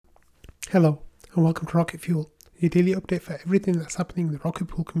Hello, and welcome to Rocket Fuel, your daily update for everything that's happening in the Rocket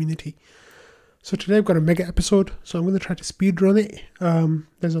Pool community. So today I've got a mega episode, so I'm going to try to speedrun it.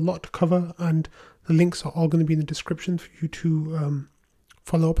 There's a lot to cover, and the links are all going to be in the description for you to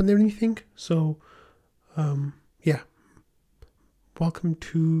follow up on anything. So, welcome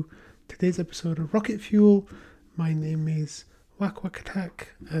to today's episode of Rocket Fuel. My name is Whack Attack,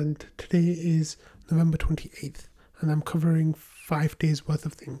 and today is November 28th, and I'm covering 5 days worth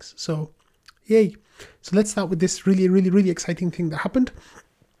of things. So, yay! So let's start with this really exciting thing that happened.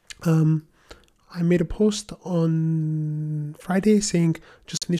 I made a post on Friday saying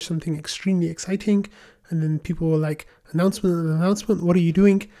just finished something extremely exciting, and then people were like, announcement, what are you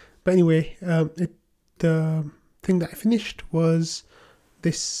doing? But anyway, the thing that I finished was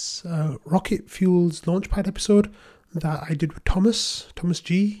this Rocket Fuel's Launchpad episode that I did with Thomas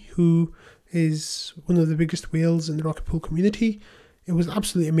G, who is one of the biggest whales in the Rocket Pool community. It was an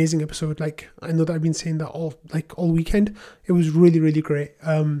absolutely amazing episode. Like, I know that I've been saying that all weekend. It was really great.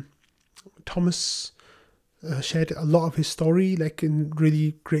 Thomas shared a lot of his story, like, in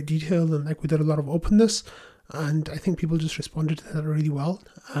really great detail, and like we did a lot of openness, and I think people just responded to that really well,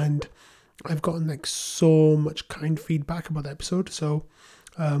 and I've gotten like so much kind feedback about the episode. So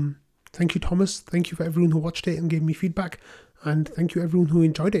thank you, Thomas. Thank you for everyone who watched it and gave me feedback, and thank you everyone who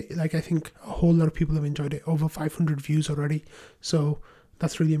enjoyed it. Like, I think a whole lot of people have enjoyed it, over 500 views already, so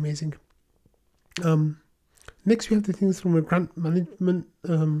that's really amazing. Next we have the things from a grant management.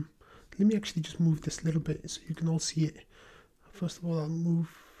 Let me actually just move this a little bit so you can all see it. First of all, I'll move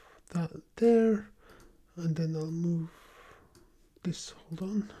that there, and then I'll move this,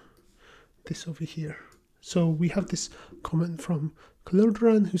 this over here. So we have this comment from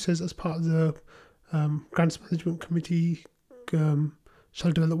Kalildaran, who says, as part of the Grants Management Committee,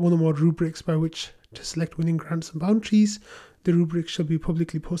 shall develop one or more rubrics by which to select winning grants and boundaries. The rubrics shall be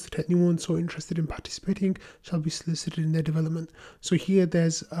publicly posted to anyone so interested in participating shall be solicited in their development. So here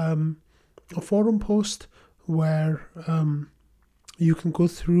there's a forum post where you can go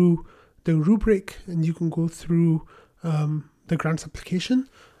through the rubric and you can go through the grants application,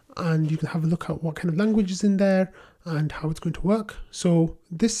 and you can have a look at what kind of language is in there and how it's going to work. So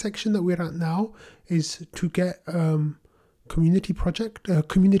this section that we're at now is to get community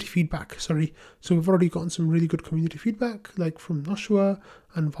feedback. So we've already gotten some really good community feedback, like from Noshua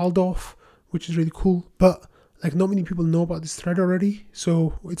and Waldorf, which is really cool, but like not many people know about this thread already.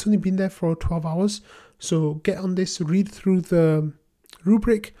 So it's only been there for 12 hours. So get on this, read through the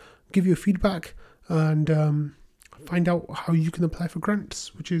rubric, give your feedback, and find out how you can apply for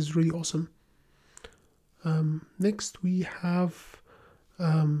grants, which is really awesome. Next we have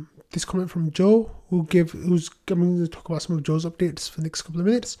this comment from Joe, I'm going to talk about some of Joe's updates for the next couple of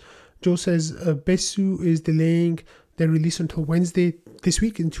minutes. Joe says Besu is delaying their release until Wednesday this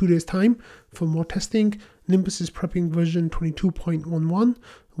week, in 2 days' time, for more testing. Nimbus is prepping version 22.11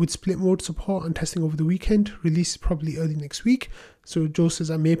 with split mode support and testing over the weekend. Release probably early next week. So Joe says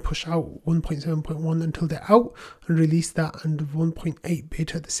I may push out 1.7.1 until they're out and release that and 1.8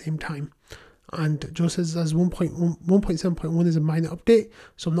 beta at the same time. And Joe says as 1.7.1 is a minor update,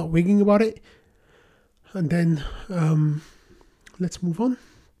 so I'm not wigging about it. And then let's move on.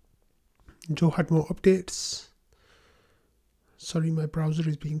 Joe had more updates. Sorry, my browser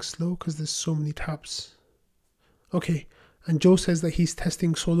is being slow because there's so many tabs. Okay, and Joe says that he's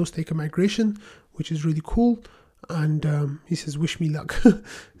testing Solo Staker migration, which is really cool. And he says, wish me luck.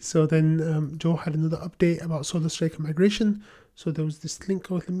 So then Joe had another update about Solo Staker migration. So there was this link.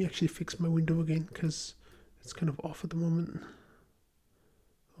 Let me actually fix my window again because it's kind of off at the moment.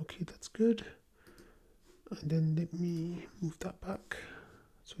 Okay, that's good. And then let me move that back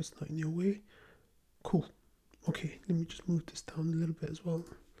so it's not in your way. Cool. Okay, let me just move this down a little bit as well.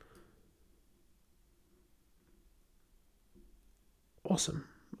 Awesome.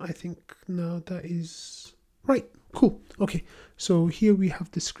 I think now that is right. Cool. Okay, so here we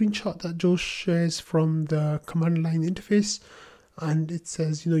have the screenshot that Joe shares from the command line interface, and it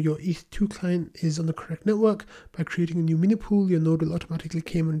says, your ETH2 client is on the correct network. By creating a new mini pool, your node will automatically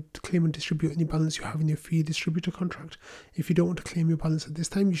claim and distribute any balance you have in your fee distributor contract. If you don't want to claim your balance at this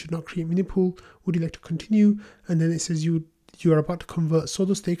time, you should not create mini pool. Would you like to continue? And then it says you are about to convert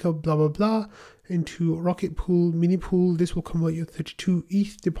Solo Staker blah blah blah into Rocket Pool mini pool. This will convert your 32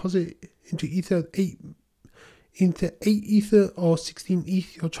 ETH deposit into into 8 Ether or 16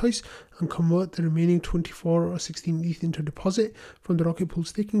 ETH, your choice, and convert the remaining 24 or 16 ETH into deposit from the Rocket Pool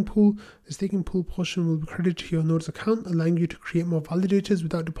staking pool. The staking pool portion will be credited to your node's account, allowing you to create more validators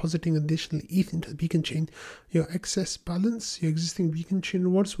without depositing additional ETH into the beacon chain. Your excess balance, your existing beacon chain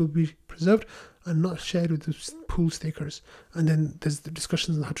rewards will be preserved and not shared with the pool stakers. And then there's the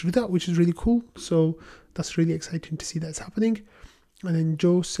discussions on how to do that, which is really cool. So that's really exciting to see that's happening. And then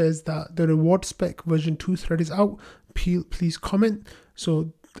Joe says that the reward spec version 2 thread is out. Please comment.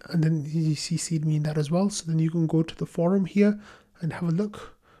 So, and then he CC'd me in that as well. So then you can go to the forum here and have a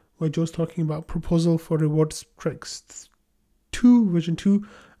look where Joe's talking about proposal for reward specs 2 version 2.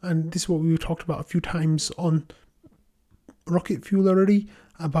 And this is what we talked about a few times on Rocket Fuel already,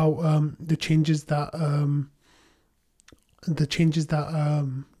 about the changes that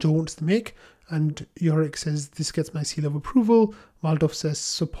Joe wants to make. And Yorick says this gets my seal of approval. Waldorf says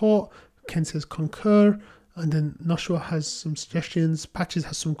support. Ken says concur. And then Noshua has some suggestions. Patches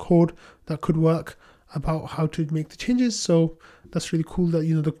has some code that could work about how to make the changes. So that's really cool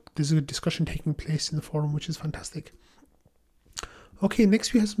that there's a discussion taking place in the forum, which is fantastic. Okay,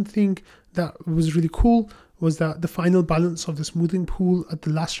 next we have something that was really cool, was that the final balance of the smoothing pool at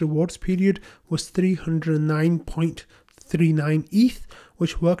the last rewards period was 309.39 ETH,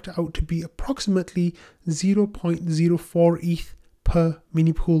 which worked out to be approximately 0.04 ETH per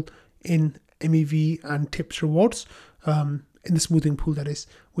mini pool in MEV and tips rewards, in the smoothing pool that is,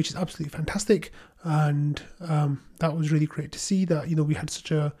 which is absolutely fantastic. And that was really great to see that, we had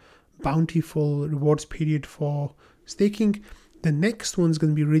such a bountiful rewards period for staking. The next one's going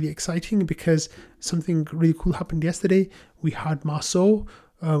to be really exciting because something really cool happened yesterday. We had Marceau,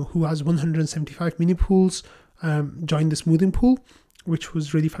 who has 175 mini pools, join the smoothing pool, which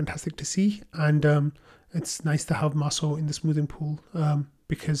was really fantastic to see. And it's nice to have Marceau in the smoothing pool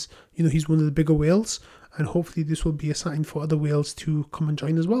because, he's one of the bigger whales, and hopefully this will be a sign for other whales to come and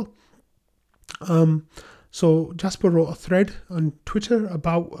join as well. So Jasper wrote a thread on Twitter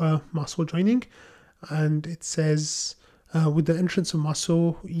about Marceau joining, and it says, with the entrance of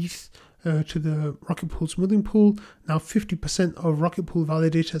Marceau ETH to the Rocket Pool smoothing pool, now 50% of Rocket Pool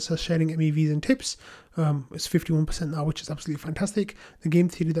validators are sharing MEVs and tips. It's 51% now, which is absolutely fantastic. The game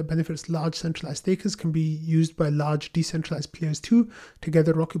theory that benefits large centralized stakers can be used by large decentralized players too.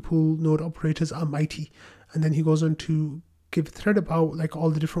 Together, Rocket Pool node operators are mighty. And then he goes on to give a thread about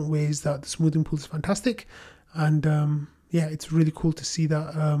all the different ways that the smoothing pool is fantastic. And it's really cool to see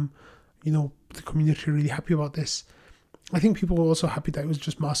that the community are really happy about this. I think people were also happy that it was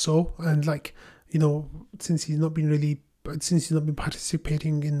just Marceau, and since he's not been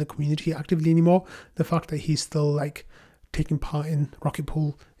participating in the community actively anymore, the fact that he's still taking part in Rocket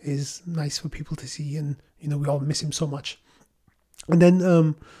Pool is nice for people to see, and we all miss him so much. And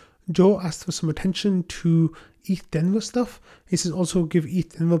then Joe asked for some attention to ETH Denver stuff. He says also give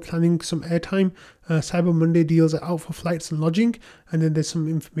ETH Denver planning some airtime. Cyber Monday deals are out for flights and lodging, and then there's some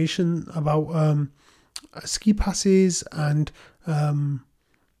information about ski passes and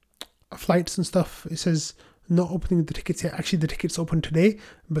flights and stuff. It says not opening the tickets yet. Actually, the tickets open today,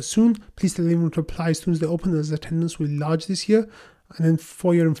 but soon. Please tell everyone to apply as soon as they open, as attendance will be large this year. And then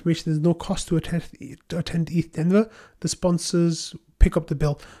for your information, there's no cost to attend ETH Denver. The sponsors pick up the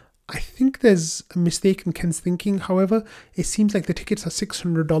bill. I think there's a mistake in Ken's thinking. However, it seems like the tickets are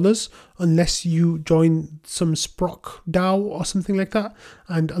 $600 unless you join some Sprock DAO or something like that.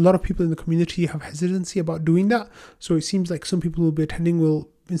 And a lot of people in the community have hesitancy about doing that. So it seems like some people who will be attending will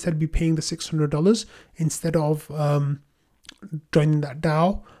instead be paying the $600 instead of joining that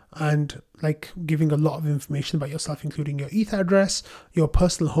DAO and giving a lot of information about yourself, including your ETH address, your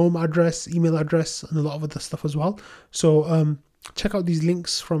personal home address, email address, and a lot of other stuff as well. So check out these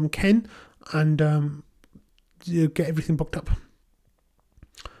links from Ken and get everything booked up.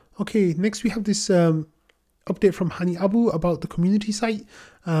 Okay, next we have this update from Hani Abu about the community site.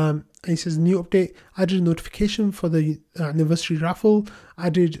 And he says, new update, added a notification for the anniversary raffle,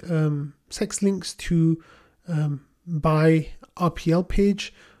 added sex links to buy RPL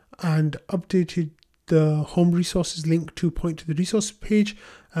page, and updated the home resources link to point to the resources page.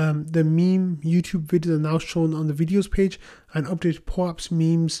 The meme YouTube videos are now shown on the videos page, and updated POAPs,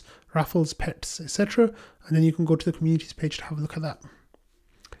 memes, raffles, pets, etc. And then you can go to the communities page to have a look at that.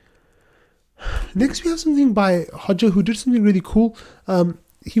 Next, we have something by Hodja, who did something really cool.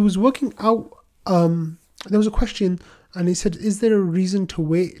 He was working out, there was a question, and he said, is there a reason to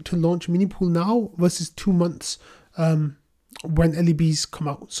wait to launch Minipool now versus 2 months when LEBs come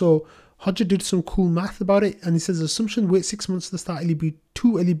out? So Hodja did some cool math about it, and he says, assumption, wait 6 months to start LEB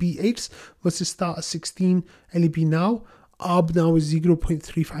 2 LEB 8s versus start a 16 LEB now. ARB now is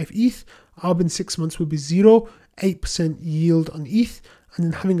 0.35 ETH. ARB in 6 months will be 0, 8% yield on ETH. And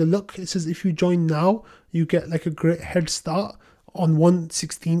then having a look, it says if you join now, you get a great head start on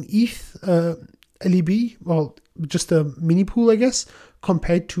 116 ETH LEB, well, just a mini pool, I guess,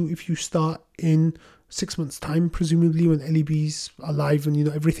 compared to if you start in 6 months time, presumably, when LEBs are live and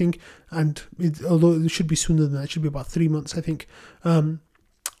everything. And although it should be sooner than that, it should be about 3 months, I think.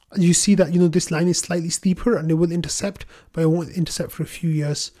 You see that this line is slightly steeper and it will intercept, but it won't intercept for a few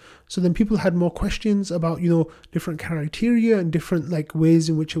years. So then people had more questions about different criteria and different ways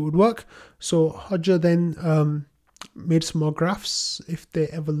in which it would work. So Hodger then made some more graphs if they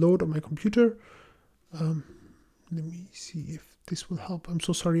ever load on my computer. Let me see if this will help. I'm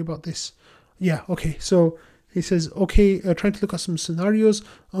so sorry about this. Yeah, okay. So he says, trying to look at some scenarios,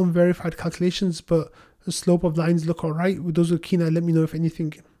 unverified calculations, but the slope of lines look all right. With those with keen eye, let me know if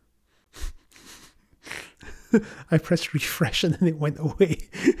anything. I pressed refresh and then it went away.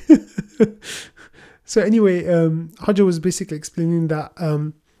 So anyway, Hodger was basically explaining that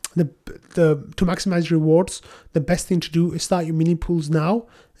to maximize rewards, the best thing to do is start your mini pools now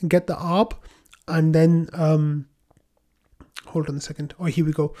and get the ARB, and then hold on a second. Oh, here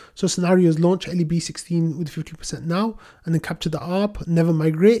we go. So scenarios: launch LEB16 with 50% now, and then capture the ARB. Never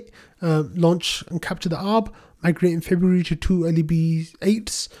migrate. Launch and capture the ARB. Migrate in February to 2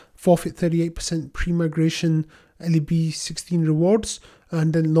 LEB8s. Forfeit 38% pre-migration LEB16 rewards,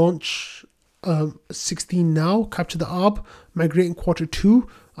 and then launch 16 now. Capture the ARB. Migrate in Q2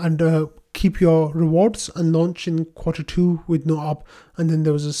 and keep your rewards, and launch in Q2 with no ARB. And then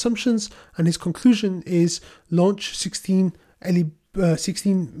there was assumptions, and his conclusion is launch 16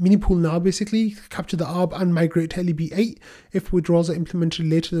 mini pool now, basically capture the ARB and migrate to LEB8. If withdrawals are implemented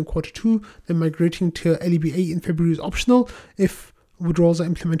later than Q2, then migrating to LEB8 in February is optional. If withdrawals are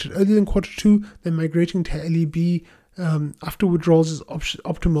implemented earlier than Q2, then migrating to LEB after withdrawals is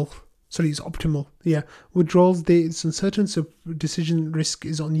optimal. It's optimal. Yeah, withdrawals date is uncertain, so decision risk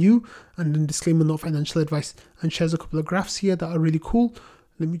is on you. And then disclaimer, not financial advice. And shares a couple of graphs here that are really cool.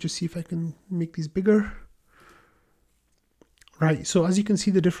 Let me just see if I can make these bigger. Right, so as you can see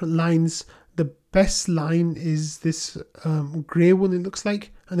the different lines, the best line is this grey one, it looks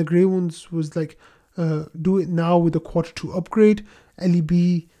like. And the grey ones was do it now with a Q2 upgrade.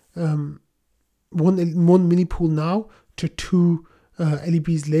 LEB one mini pool now to 2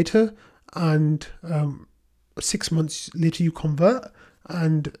 LEBs later, and 6 months later you convert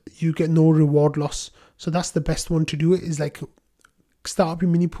and you get no reward loss. So that's the best one to do it, is start up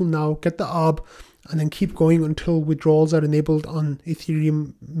your mini pool now, get the ARB, and then keep going until withdrawals are enabled on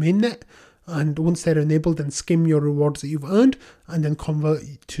Ethereum mainnet. And once they're enabled, then skim your rewards that you've earned and then convert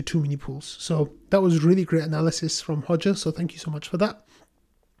to 2 mini pools. So that was really great analysis from Hodger. So thank you so much for that.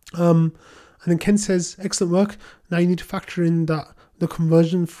 And then Ken says, excellent work. Now you need to factor in that the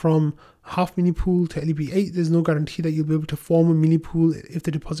conversion from half mini pool to LEB8, there's no guarantee that you'll be able to form a mini pool if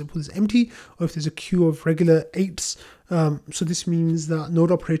the deposit pool is empty or if there's a queue of regular 8s. So this means that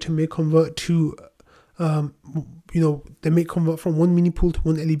node operator may convert to they may convert from one mini pool to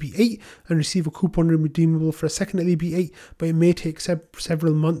one LEB8 and receive a coupon redeemable for a second LEB8, but it may take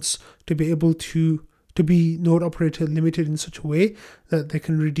several months to be able to be node operator limited in such a way that they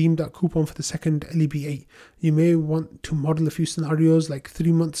can redeem that coupon for the second LEB8. You may want to model a few scenarios like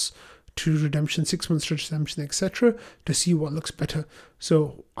 3 months to redemption, 6 months to redemption, etc. to see what looks better.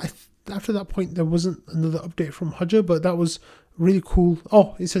 So after that point, there wasn't another update from Hodger, but that was really cool.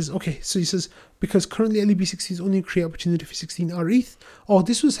 Oh, it says, because currently LEB16 is only create opportunity for 16 ETH. Oh,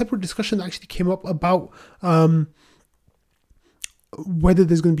 this was a separate discussion that actually came up about whether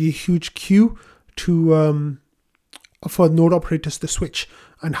there's going to be a huge queue to for node operators to switch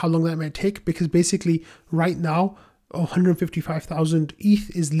and how long that might take, because basically right now 155,000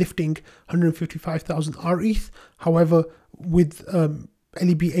 ETH is lifting 155,000 RETH. However, with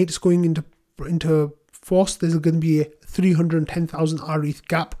LEB8 going into force, there's going to be a 310,000 RETH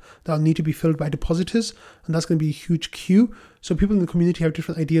gap that will need to be filled by depositors, and that's going to be a huge queue. So people in the community have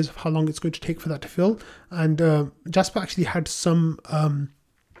different ideas of how long it's going to take for that to fill. And Jasper actually had some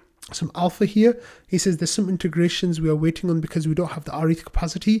alpha here. He says there's some integrations we are waiting on because we don't have the RETH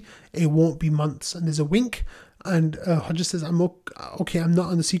capacity. It won't be months. And there's a wink. And Hodger says, I'm okay, I'm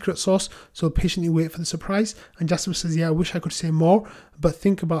not on the secret sauce, so patiently wait for the surprise. And Jasper says, yeah, I wish I could say more, but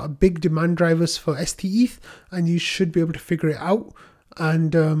think about a big demand drivers for STETH, and you should be able to figure it out.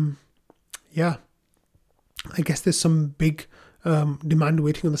 And yeah, I guess there's some big demand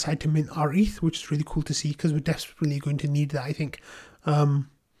waiting on the side to mint RETH, which is really cool to see because we're desperately going to need that, I think.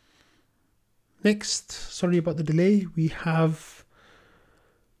 Next, sorry about the delay, we have,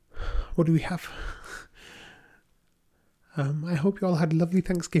 what do we have? I hope you all had a lovely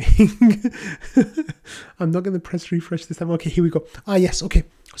Thanksgiving. I'm not going to press refresh this time. Okay, here we go. Yes, okay.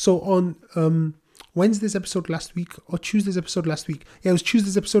 So on Wednesday's episode last week or Tuesday's episode last week. Yeah, it was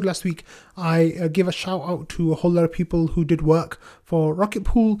Tuesday's episode last week. I gave a shout out to a whole lot of people who did work for Rocket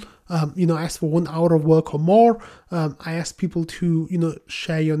Pool. I asked for 1 hour of work or more. I asked people to,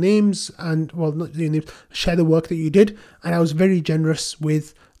 share your names and, well, not your names, share the work that you did. And I was very generous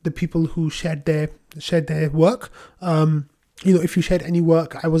with the people who shared their work. If you shared any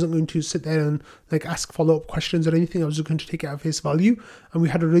work, I wasn't going to sit there and ask follow-up questions or anything. I was just going to take it at face value. And we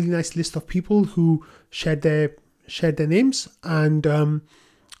had a really nice list of people who shared their names, and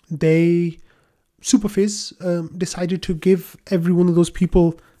Superfizz decided to give every one of those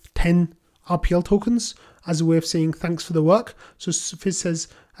people 10 RPL tokens as a way of saying thanks for the work. So Fizz says,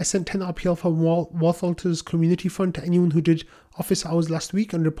 I sent 10 RPL from Walthalter's community fund to anyone who did office hours last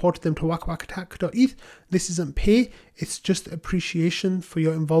week and reported them to wackwackattack.eth. This isn't pay, it's just appreciation for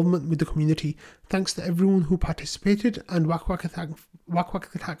your involvement with the community. Thanks to everyone who participated and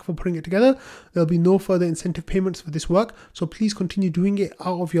Wackwackattack for putting it together. There'll be no further incentive payments for this work, so please continue doing it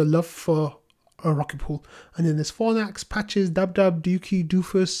out of your love for Rocket Pool. And then there's Fornax, Patches, Dabdab, Dookie,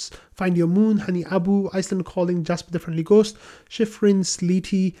 Doofus, Find Your Moon, Honey Abu, Iceland Calling, Jasper the Friendly Ghost, Shifrin,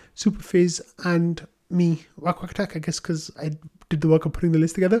 Sleety, Superfizz, and me, Wackwackattack, I guess because I did the work of putting the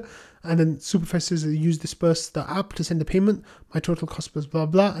list together. And then Superfizz says use Disperse the app to send the payment. My total cost was blah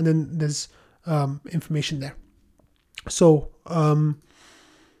blah, and then there's information there. So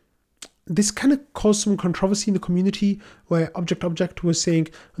this kind of caused some controversy in the community where Object was saying,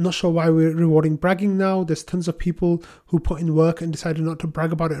 I'm not sure why we're rewarding bragging now. There's tons of people who put in work and decided not to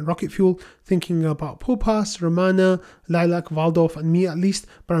brag about it in Rocket Fuel, thinking about Popas, Romana, Lilac, Waldorf, and me at least,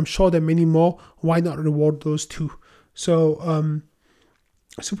 but I'm sure there are many more. Why not reward those too? So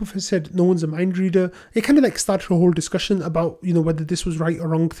Superfizz said no one's a mind reader. It kind of started a whole discussion about, whether this was right or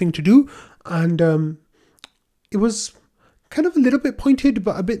wrong thing to do. And it was kind of a little bit pointed,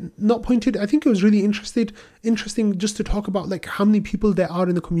 but a bit not pointed. I think it was really interesting just to talk about how many people there are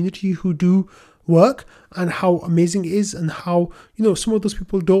in the community who do work and how amazing it is, and how, some of those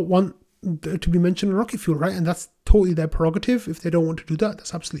people don't want to be mentioned in Rocket Fuel, right? And that's totally their prerogative. If they don't want to do that,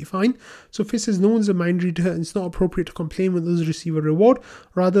 that's absolutely fine. So Fizz says no one's a mind reader and it's not appropriate to complain when others receive a reward.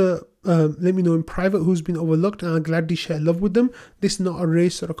 Rather, let me know in private who's been overlooked and I'll gladly share love with them. This is not a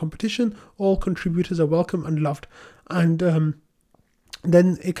race or a competition. All contributors are welcome and loved. And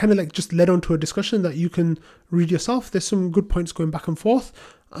then it kind of just led on to a discussion that you can read yourself. There's some good points going back and forth.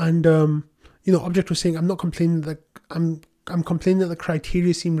 And, Object was saying, I'm not complaining that I'm complaining that the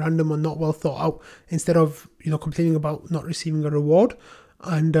criteria seem random and not well thought out, instead of, complaining about not receiving a reward.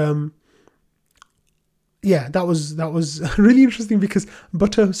 And that was really interesting because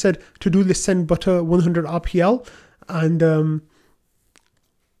Butter said to-do list send Butter 100 RPL,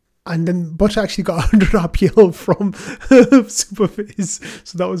 and then Butter actually got 100 RPL from Superfizz.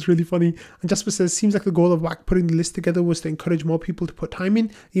 So that was really funny. And Jasper says, seems like the goal of WAC putting the list together was to encourage more people to put time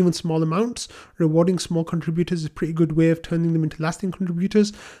in, even small amounts. Rewarding small contributors is a pretty good way of turning them into lasting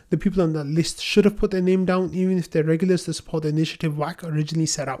contributors. The people on that list should have put their name down, even if they're regulars, to support the initiative WAC originally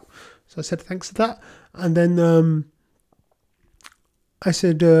set out. So I said thanks to that. And then I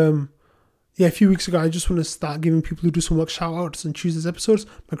said, a few weeks ago, I just want to start giving people who do some work shout outs on Tuesday's episodes.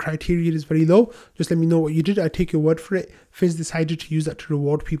 My criteria is very low. Just let me know what you did. I take your word for it. Fizz decided to use that to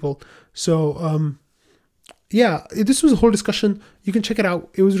reward people. So, this was a whole discussion. You can check it out.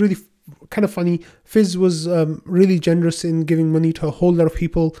 It was really kind of funny. Fizz was really generous in giving money to a whole lot of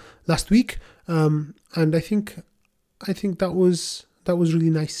people last week. And I think that was really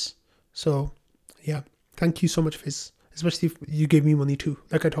nice. So, yeah. Thank you so much, Fizz. Especially if you gave me money too,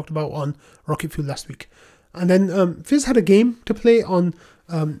 like I talked about on Rocket Fuel last week. And then Fizz had a game to play on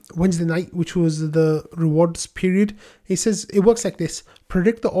Wednesday night, which was the rewards period. He says it works like this.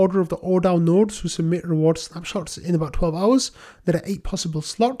 Predict the order of the ODAO nodes who submit reward snapshots in about 12 hours. There are 8 possible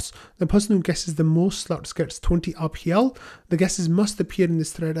slots. The person who guesses the most slots gets 20 RPL. The guesses must appear in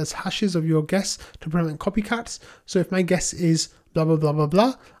this thread as hashes of your guess to prevent copycats. So if my guess is blah, blah, blah, blah,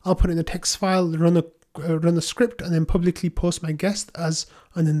 blah, I'll put it in a text file, run a script, and then publicly post my guess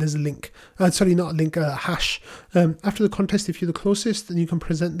and then there's a link. Not a link, a hash. After the contest, if you're the closest, then you can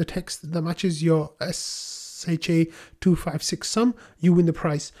present the text that matches your SHA-256 sum, you win the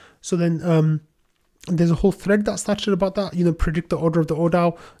prize. So then there's a whole thread that started about that, predict the order of the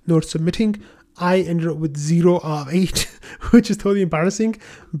ODAO node submitting. I ended up with 0 out of 8, which is totally embarrassing.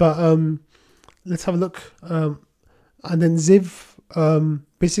 But let's have a look. And then Ziv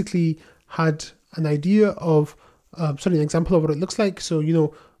basically had an idea of, an example of what it looks like. So,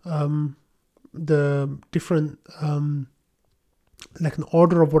 the different, like an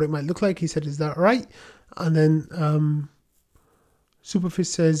order of what it might look like. He said, is that right? And then Superfizz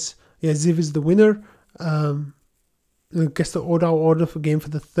says, yeah, Ziv is the winner. Gets the order for game for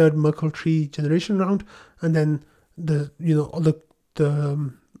the third Merkle Tree generation round, and then all the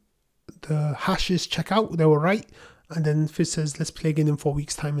hashes check out, they were right. And then Fizz says, let's play again in 4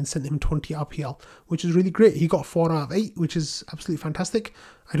 weeks' time, and sent him 20 RPL, which is really great. He got 4 out of 8, which is absolutely fantastic.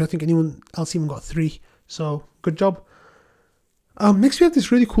 I don't think anyone else even got 3. So good job. Next we have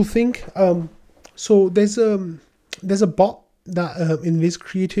this really cool thing. So there's a bot that Invis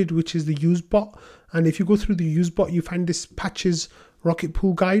created, which is the use bot. And if you go through the use bot, you find this Patches Rocket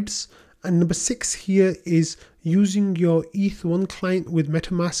Pool guides. And number 6 here is using your ETH1 client with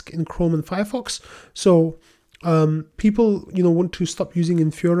MetaMask in Chrome and Firefox. So people, want to stop using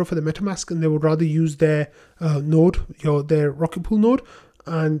Infura for the MetaMask, and they would rather use their node, their Rocket Pool node.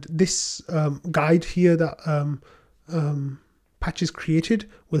 And this guide here that Patches created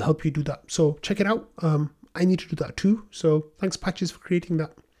will help you do that. So check it out. I need to do that too. So thanks, Patches, for creating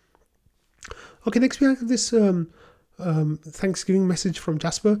that. Okay, next we have this Thanksgiving message from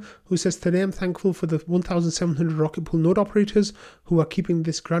Jasper, who says, today I'm thankful for the 1,700 Rocket Pool node operators who are keeping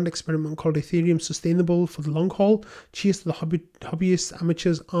this grand experiment called Ethereum sustainable for the long haul. Cheers to the hobbyists,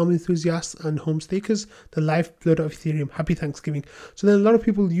 amateurs, ARM enthusiasts, and home stakers, the lifeblood of Ethereum. Happy Thanksgiving. So then a lot of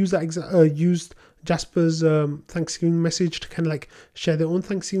people use that used Jasper's Thanksgiving message to kind of like share their own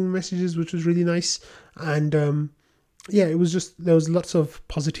Thanksgiving messages, which was really nice. And yeah, it was just, there was lots of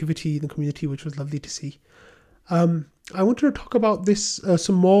positivity in the community, which was lovely to see. I wanted to talk about this,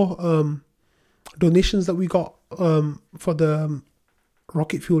 some more donations that we got for the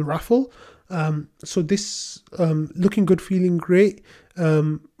Rocket Fuel raffle. So this Looking Good, Feeling Great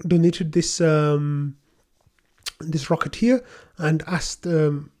donated this this Rocketeer and asked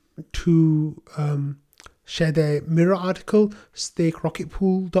to share their Mirror article,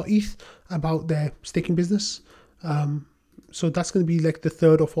 stakerocketpool.eth, about their staking business. So that's going to be like the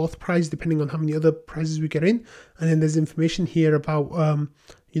 3rd or 4th prize, depending on how many other prizes we get in. And then there's information here about,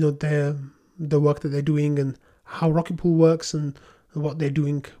 the work that they're doing and how Rocket Pool works and what they're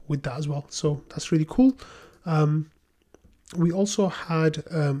doing with that as well. So that's really cool. We also had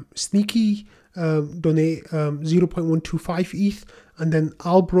Sneaky donate 0.125 ETH, and then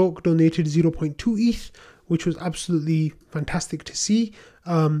Albroke donated 0.2 ETH, which was absolutely fantastic to see.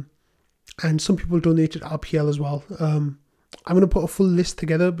 And some people donated RPL as well. I'm going to put a full list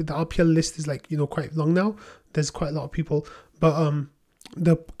together, but the RPL list is quite long now. There's quite a lot of people, but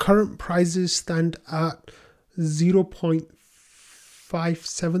the current prizes stand at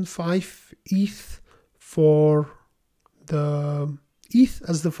 0.575 ETH for the ETH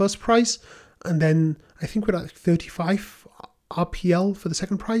as the first prize, and then I think we're at 35 RPL for the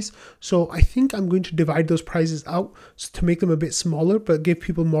second prize. So I think I'm going to divide those prizes out to make them a bit smaller, but give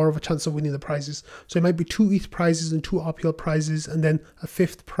people more of a chance of winning the prizes. So it might be 2 ETH prizes and 2 RPL prizes, and then a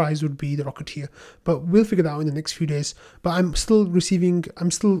 5th prize would be the Rocketeer. But we'll figure that out in the next few days. But I'm still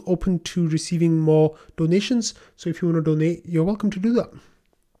open to receiving more donations. So if you want to donate, you're welcome to do that.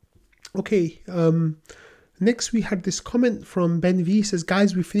 Okay, next, we had this comment from Ben V. He says,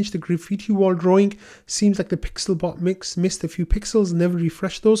 guys, we finished the graffiti wall drawing. Seems like the Pixelbot missed a few pixels, never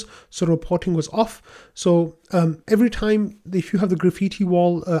refreshed those, so reporting was off. So every time, if you have the graffiti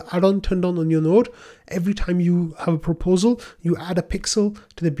wall add-on turned on your node, every time you have a proposal, you add a pixel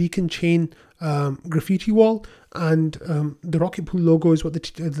to the beacon chain graffiti wall. And the Rocket Pool logo is what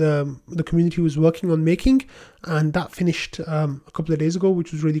the community was working on making. And that finished a couple of days ago,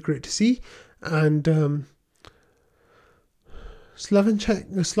 which was really great to see. And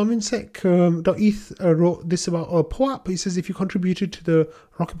Slavinsec.eth wrote this about POAP. He says, if you contributed to the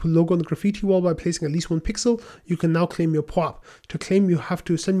Rocket Pool logo on the graffiti wall by placing at least 1 pixel, you can now claim your POAP. To claim, you have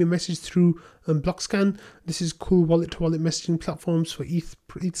to send me a message through Blockscan. This is cool wallet-to-wallet messaging platforms for ETH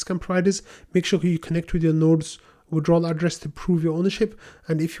scan providers. Make sure you connect with your node's withdrawal address to prove your ownership.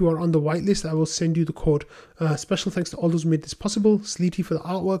 And if you are on the whitelist, I will send you the code. Special thanks to all those who made this possible. Sleety for the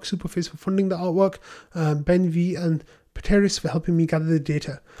artwork, Superface for funding the artwork, Ben V and Pateris for helping me gather the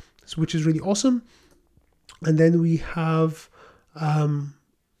data, which is really awesome. And then we have a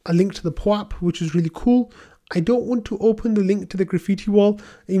link to the POAP, which is really cool. I don't want to open the link to the graffiti wall,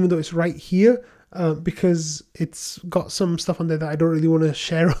 even though it's right here, because it's got some stuff on there that I don't really want to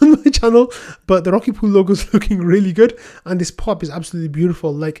share on my channel. But the Rocket Pool logo is looking really good, and this POAP is absolutely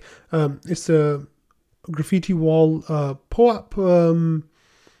beautiful. Like it's a graffiti wall POAP,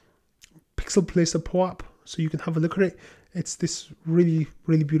 Pixel Placer POAP. So you can have a look at it. It's this really,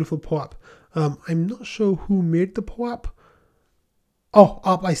 really beautiful POAP. I'm not sure who made the POAP. Oh,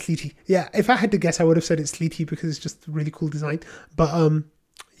 art by Sleety. Yeah, if I had to guess, I would have said it's Sleety because it's just a really cool design. But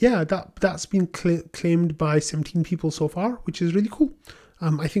yeah, that's been claimed by 17 people so far, which is really cool.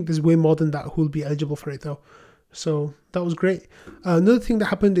 I think there's way more than that who will be eligible for it though. So that was great. Another thing that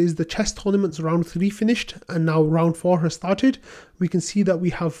happened is the chess tournaments round 3 finished and now round 4 has started. We can see that we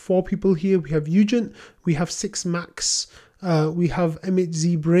have 4 people here. We have Eugen, we have 6 Max, we have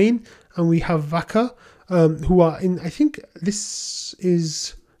MHZ Brain, and we have Vaka, who are in, I think this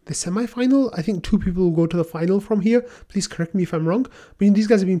is the semi-final. I think 2 people will go to the final from here. Please correct me if I'm wrong. But these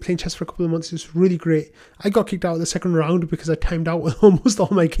guys have been playing chess for a couple of months. It's really great. I got kicked out of the second round because I timed out with almost all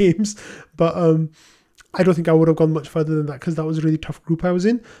my games. But I don't think I would have gone much further than that because that was a really tough group I was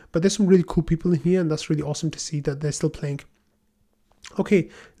in. But there's some really cool people in here, and that's really awesome to see that they're still playing. Okay,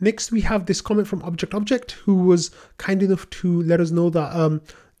 next we have this comment from Object, who was kind enough to let us know that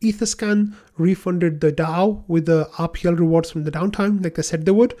Etherscan refunded the DAO with the RPL rewards from the downtime, like they said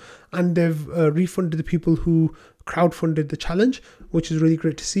they would, and they've refunded the people who crowdfunded the challenge, which is really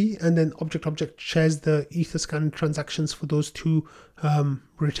great to see. And then Object shares the Etherscan transactions for those 2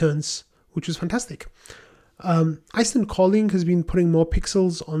 returns, which was fantastic. Iceland Calling has been putting more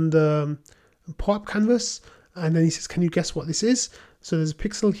pixels on the POAP canvas, and then he says, can you guess what this is? So there's a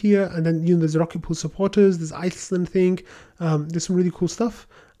pixel here, and then there's Rocket Pool supporters, there's Iceland thing, there's some really cool stuff,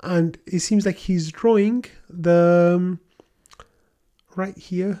 and it seems like he's drawing the right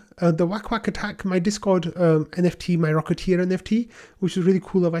here, the Whack Whack Attack, my Discord NFT, my Rocketeer NFT, which is really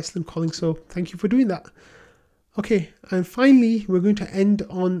cool of Iceland Calling, so thank you for doing that. Okay, and finally, we're going to end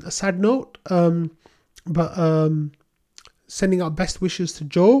on a sad note, but sending out best wishes to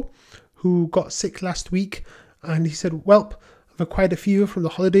Joe, who got sick last week, and he said, "Welp, I've acquired a fever from the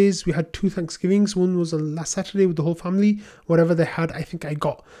holidays. We had 2 Thanksgivings. One was on last Saturday with the whole family. Whatever they had, I think I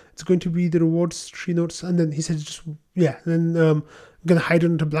got. It's going to be the rewards tree notes." And then he said, I'm going to hide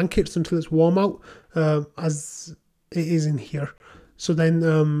under blankets until it's warm out, as it is in here. So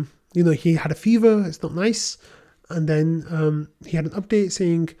then, he had a fever. It's not nice. And then he had an update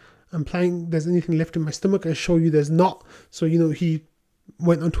saying, "I'm planning, there's anything left in my stomach. I show you there's not." So, he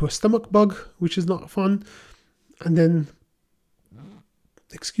went onto a stomach bug, which is not fun. And then,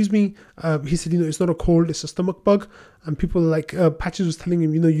 he said, it's not a cold, it's a stomach bug. And people like, Patches was telling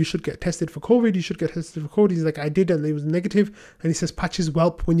him, you should get tested for COVID. You should get tested for COVID. He's like, I did, and it was negative. And he says, Patches,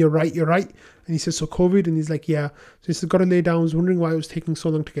 welp, when you're right, you're right. And he says, so COVID? And he's like, yeah. So he says, got to lay down. I was wondering why it was taking so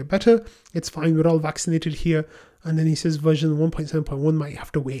long to get better. It's fine. We're all vaccinated here. And then he says, version 1.7.1 might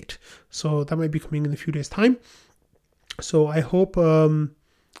have to wait. So that might be coming in a few days' time. So I hope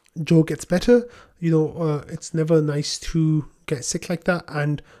Joe gets better. It's never nice to get sick like that,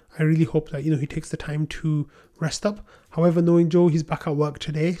 and I really hope that he takes the time to rest up. However, knowing Joe, he's back at work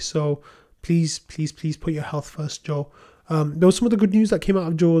today, so please put your health first, Joe. There was some of the good news that came out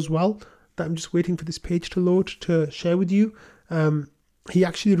of Joe as well that I'm just waiting for this page to load to share with you. He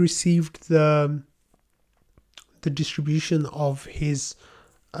actually received the distribution of his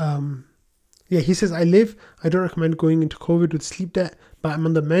he says, I don't recommend going into COVID with sleep debt, but I'm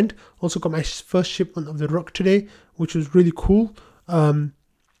on the mend. Also got my first shipment of the Rook today, which was really cool. The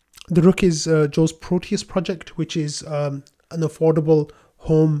Rook is Joe's Proteus project, which is an affordable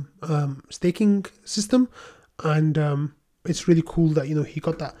home staking system. And it's really cool that, he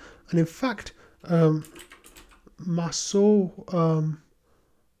got that. And in fact, Maso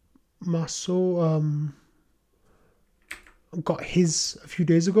got his a few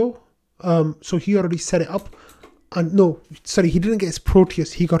days ago. So he already set it up. And he didn't get his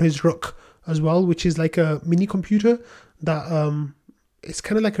Proteus, he got his Rook as well, which is like a mini computer that it's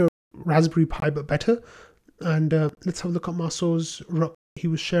kind of like a Raspberry Pi but better. And let's have a look at Maso's Rook he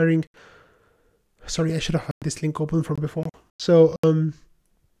was sharing. Sorry, I should have had this link open from before. So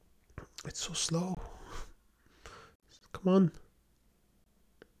it's so slow. Come on.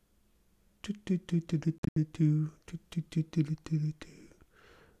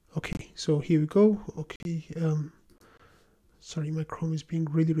 Okay, so here we go. Okay, sorry, my Chrome is being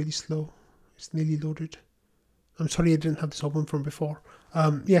really, really slow. It's nearly loaded. I'm sorry I didn't have this open from before.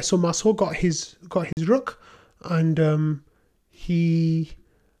 So Maso got his Rook, and he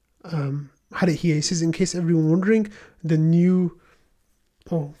had it here. It says, in case everyone wondering, the new...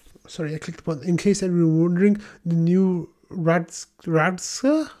 Oh, sorry, I clicked the button. In case everyone wondering, the new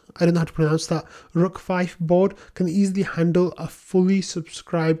Radska, I don't know how to pronounce that, Rook 5 board can easily handle a fully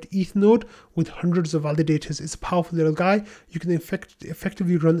subscribed ETH node with hundreds of validators. It's a powerful little guy. You can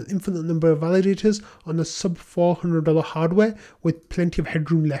effectively run an infinite number of validators on a sub $400 hardware with plenty of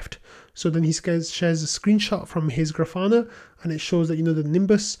headroom left. So then he shares a screenshot from his Grafana, and it shows that the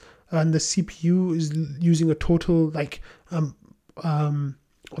Nimbus and the CPU is using a total of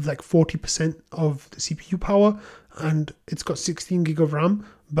 40% of the CPU power, and it's got 16 gig of RAM.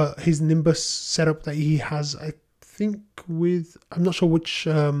 But his Nimbus setup that he has, I think I'm not sure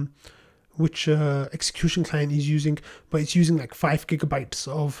which execution client he's using, but it's using like 5 gigabytes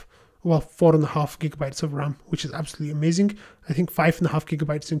of, well, 4.5 gigabytes of RAM, which is absolutely amazing. I think 5.5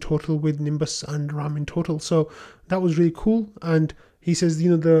 gigabytes in total with Nimbus and RAM in total. So that was really cool. And he says,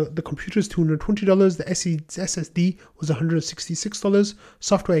 the computer is $220, the SSD was $166,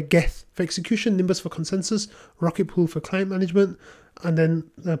 software Geth for execution, Nimbus for consensus, Rocket Pool for client management. And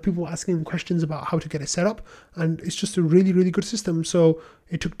then people were asking him questions about how to get it set up. And it's just a really, really good system. So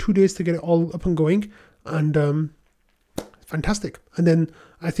it took 2 days to get it all up and going. And fantastic. And then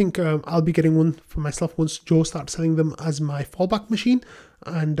I think I'll be getting one for myself once Joe starts selling them as my fallback machine.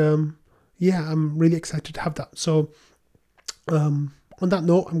 And I'm really excited to have that. So on that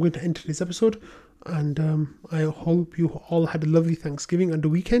note, I'm going to end today's episode. And I hope you all had a lovely Thanksgiving and a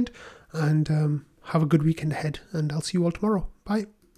weekend. And have a good weekend ahead. And I'll see you all tomorrow. Bye.